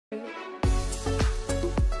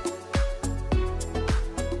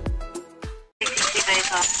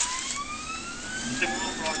Yes,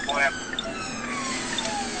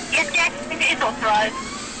 it is authorised.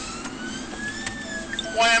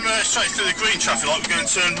 Straight through the green traffic light, we're going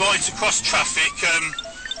to turn right across traffic,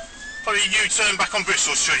 probably U-turn back on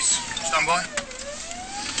Bristol Street. Stand by.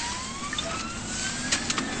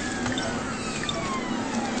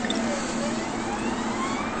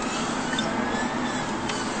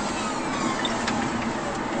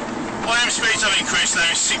 Speeds have increased now,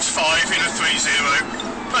 6.5 in a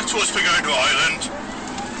 3.0, back towards Pagoda Island.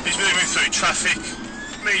 He's moving through traffic,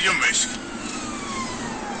 medium risk.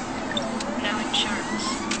 No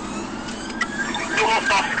insurance. North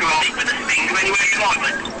Oscar, I'll with a sting anywhere you like,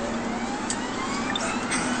 mate.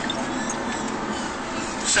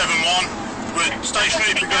 7-1, we're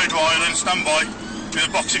stationary at Pagoda Island, stand by, with a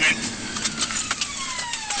box him in.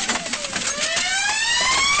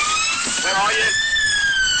 Where are you?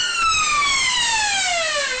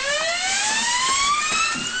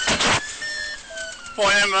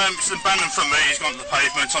 It's abandoned from me, he's gone to the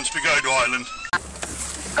pavement onto Pagoda Island.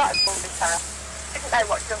 Got a small her. Didn't know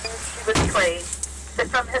what junction she was between. So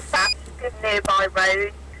from her start, she's given nearby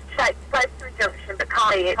road, shaped close to a junction, but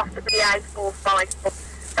can't see it, possibly A454,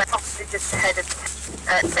 so possibly just ahead of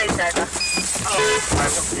please over.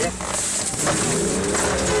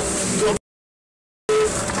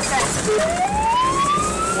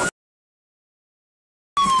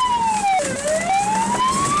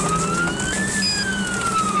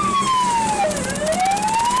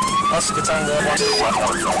 Oscar Tango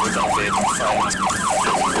 121 vehicle found.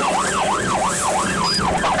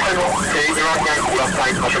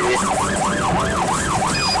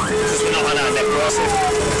 Because we're not on our network.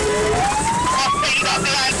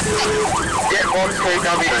 Yeah,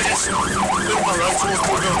 1-2W.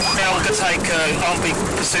 Now we're going to take RB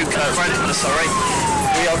Pursuit Road, sorry.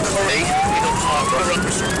 We are currently in a park road.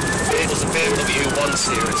 It was a BMW 1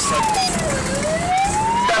 Series.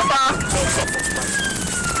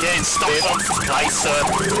 Yeah, it's stopped on place,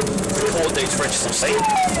 record these register seat.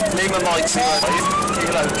 Lima Mike 0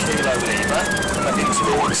 Kilo Lima, and into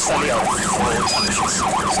the Sally Oak for touches so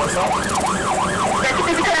far.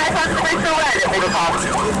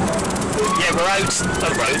 Yeah, we're out the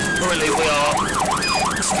road. Currently we are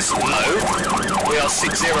low. We are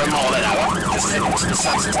 60 mile an hour, just heading to the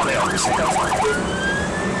south Sally Oak.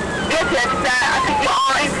 Yes, I think you're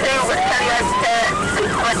on into Sally Oak.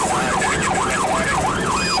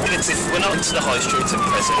 We're not into the high street at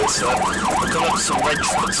present, so we're coming up to some red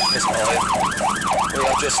trucks at this point. We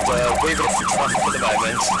are just weaving up through traffic at the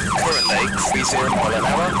moment, currently 30 mile an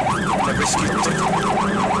hour, on a risky route.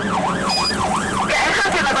 Get a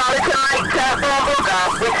couple of hours to make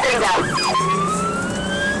Borga with Stingo.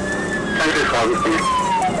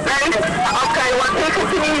 Okay, once you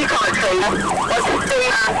continue your country, once you see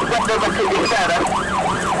what the continue further.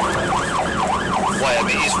 Well,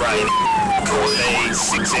 it is raining. Currently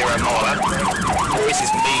 60 miler. This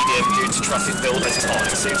is medium due to traffic build as it's not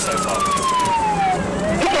received so far.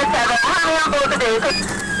 How many on board the vehicle?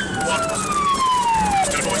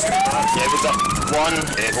 Yeah, we've got one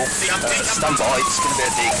vehicle. Stand by, it's going to be a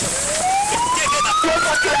dig.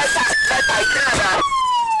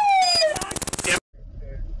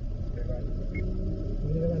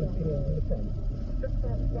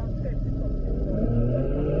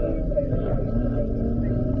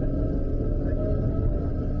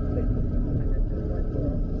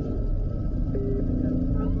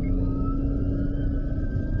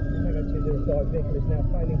 Vehicle is now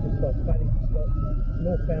failing to stop.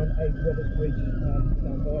 Northbound 8 Roberts Bridge,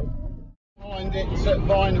 stand by. Behind it at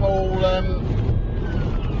Vine Hall.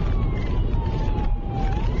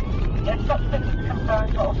 Yes, stop 50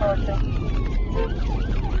 confirmed for authority.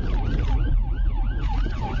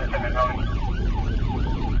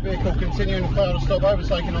 Vehicle continuing to fail to stop,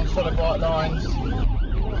 overtaking on solid white lines.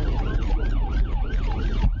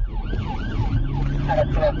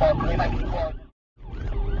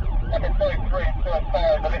 Number 33 and 35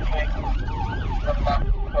 are literally the back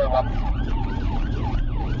for one.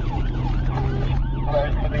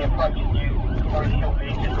 Those will be approaching you very shortly.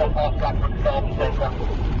 You just got past Blackwood Garden Centre.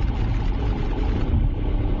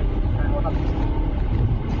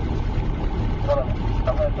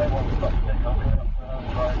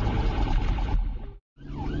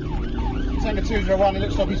 Tango 201, it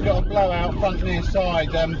looks like he's got a blowout front near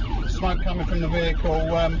side. Smoke coming from the vehicle.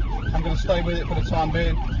 I'm going to stay with it for the time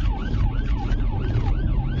being.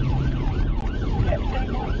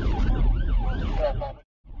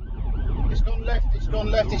 It's gone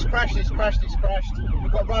left, it's crashed.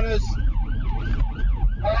 We've got runners.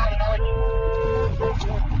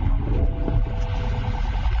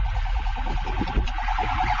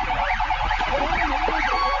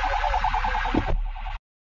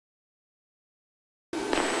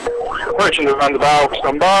 approaching the roundabout,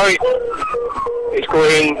 stand by. It's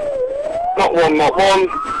green, not one,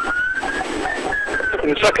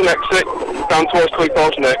 taking the second exit, down towards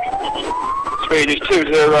Cleethorpes Neck. Speed is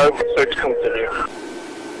 20, so to continue.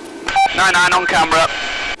 99 on camera.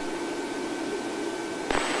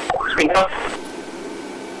 It's been done.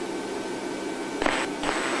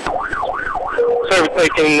 So we're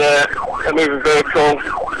taking a moving vehicle,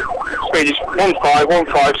 speed is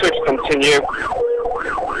 1515, so to continue.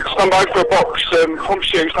 Stand by for a box, pump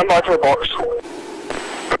shoot, stand by for a box.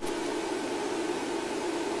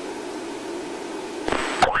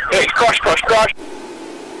 It's crash.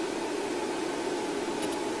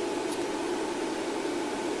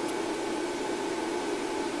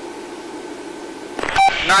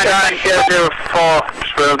 9904,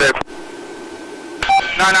 Springdale.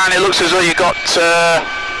 99, it looks as though you got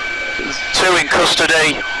 2 in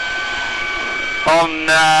custody on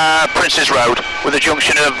Princess Road with the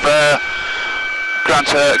junction of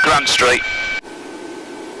Grant Street.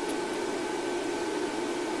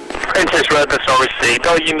 Princess Road, that's all received.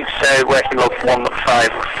 All units working log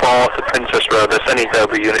 154 to Princess Road. There's any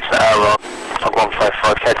over units that are on log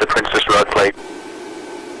 155, head to Princess Road, please.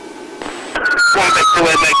 1 Victor,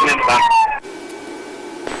 we're making in the back.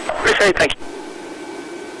 Received, thank you.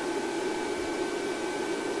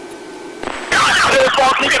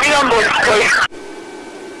 Can you get me an ambulance, please?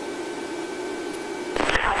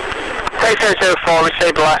 3004,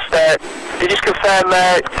 received last. Did you just confirm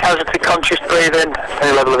casualty, conscious breathing,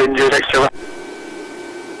 any level of injuries, extra?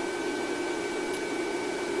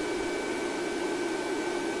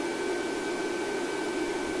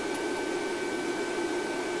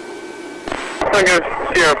 Tango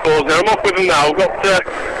Sierra 40, I'm off with them now. I've got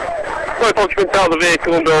both occupants out of the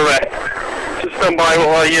vehicle under arrest. Just stand by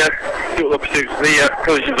while I see what the pursuits of the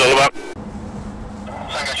collision's all about.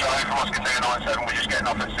 Tango Charlie from Oscar 297, we're just getting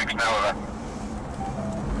off at 6 now of that.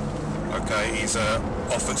 Okay, he's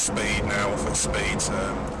off at speed now,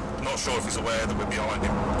 not sure if he's aware that we're behind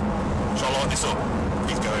him. Shall I light this up?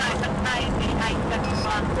 He's going.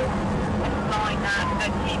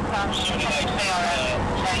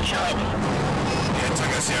 Yeah,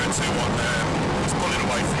 Tango Sierra 2-1, he's pulling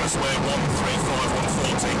away from us. We're 135,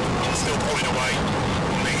 140, still pulling away.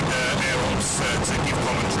 We'll need air ops to give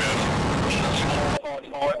commentary.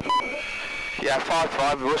 Yeah,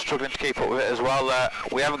 5-5, we're struggling to keep up with it as well.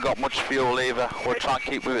 We haven't got much fuel either. We'll try and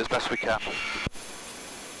keep with it as best we can.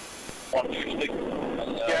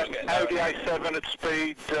 Yeah, Audi A7 at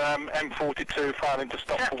speed, M42 failing to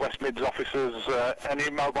stop for West Mids officers.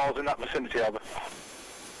 Any mobiles in that vicinity, over?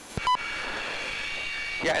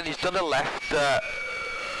 Yeah, and he's done a left.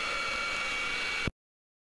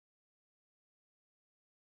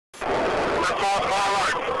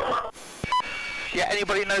 Yeah,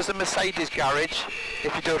 anybody knows the Mercedes garage?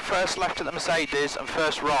 If you do a first left at the Mercedes and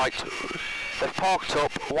first right, they've parked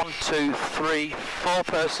up 1, 2, 3, 4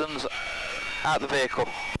 persons out of the vehicle.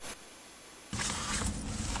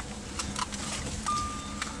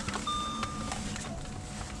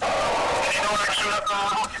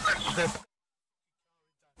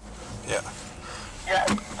 Yeah. Yeah,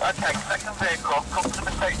 okay, second vehicle, come to the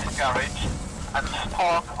Mercedes garage and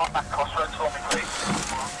park on that crossroad for me, please.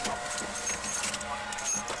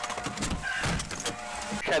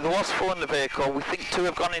 Okay, there was 4 in the vehicle. We think 2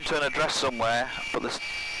 have gone into an address somewhere, but there's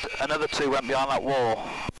another 2 went behind that wall.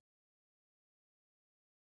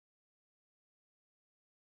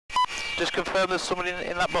 Just confirm there's someone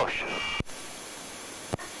in that bush.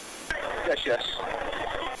 Yes.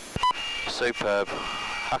 Superb.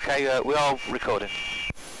 Okay, we are recording.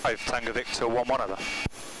 5 Tango Victor 1-1 over.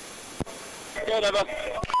 Good, over.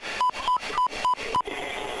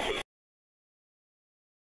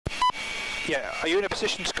 Yeah, are you in a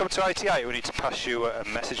position to come to ITA or we need to pass you a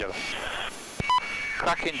message over?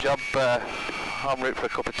 Cracking job, en route for a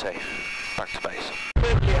cup of tea. Back to base.